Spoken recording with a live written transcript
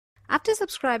After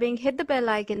subscribing, hit the bell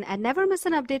icon and never miss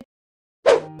an update.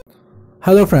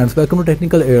 Hello friends, welcome to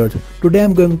Technical Urge. Today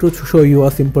I'm going to show you a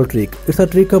simple trick. It's a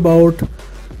trick about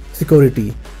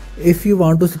security. If you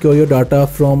want to secure your data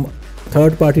from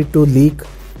third party to leak,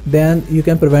 then you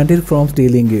can prevent it from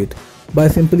stealing it by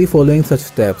simply following such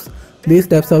steps. These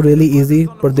steps are really easy,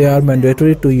 but they are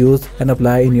mandatory to use and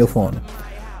apply in your phone.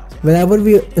 Whenever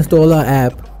we install an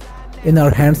app in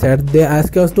our handset, they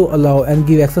ask us to allow and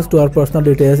give access to our personal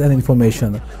details and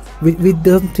information. We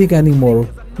don't think anymore.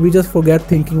 We just forget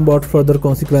thinking about further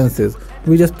consequences.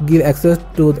 We just give access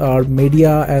to our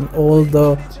media and all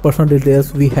the personal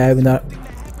details we have in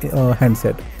our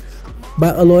handset. By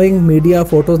allowing media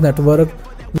photos network,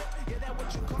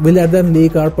 we let them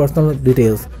leak our personal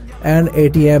details and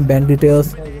ATM bank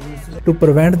details. To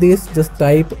prevent this, just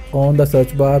type on the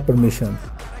search bar permission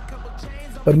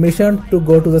to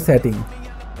go to the setting.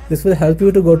 This will help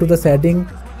you to go to the setting,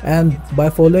 and by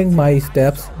following my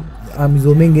steps, I'm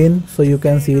zooming in so you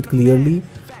can see it clearly.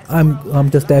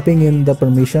 I'm just tapping in the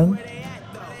permission.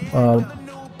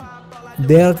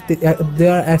 They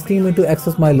are asking me to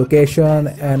access my location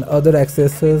and other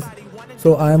accesses,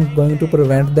 so I am going to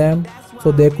prevent them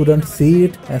so they couldn't see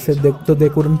it and so they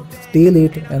couldn't steal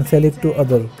it and sell it to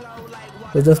others.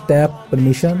 So just tap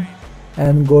permission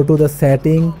and go to the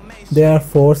setting. There are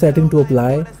 4 settings to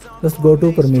apply. Just go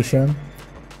to permission.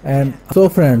 And so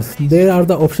friends, there are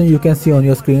the options you can see on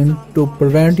your screen to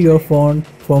prevent your phone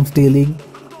from stealing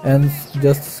and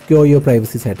just secure your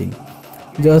privacy setting.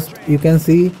 Just you can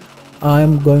see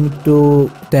I'm going to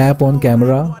tap on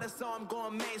camera,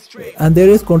 and there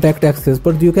is contact access,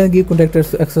 but you can give contact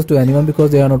access to anyone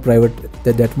because they are not private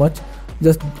that much.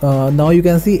 Just now you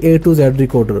can see A to Z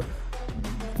recorder.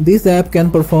 This app can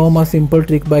perform a simple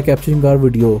trick by capturing our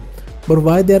video. But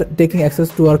why they are taking access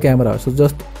to our camera? So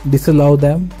just disallow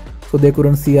them so they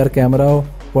couldn't see our camera,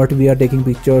 what we are taking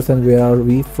pictures and where are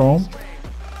we from.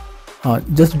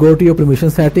 Just go to your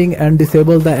permission setting and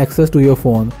disable the access to your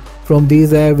phone from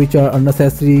these apps which are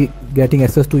unnecessary, getting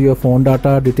access to your phone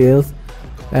data details,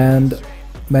 and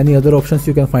many other options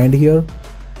you can find here,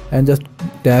 and just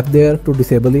tap there to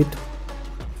disable it,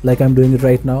 like I'm doing it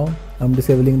right now. I'm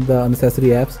disabling the unnecessary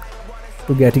apps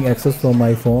to getting access from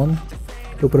my phone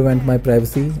to prevent my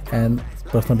privacy and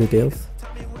personal details.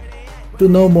 To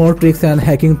know more tricks and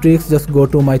hacking tricks, just go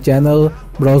to my channel,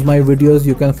 browse my videos.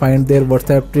 You can find there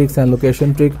WhatsApp tricks and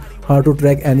location trick, how to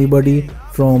track anybody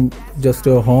from just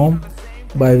your home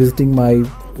by visiting my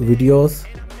videos.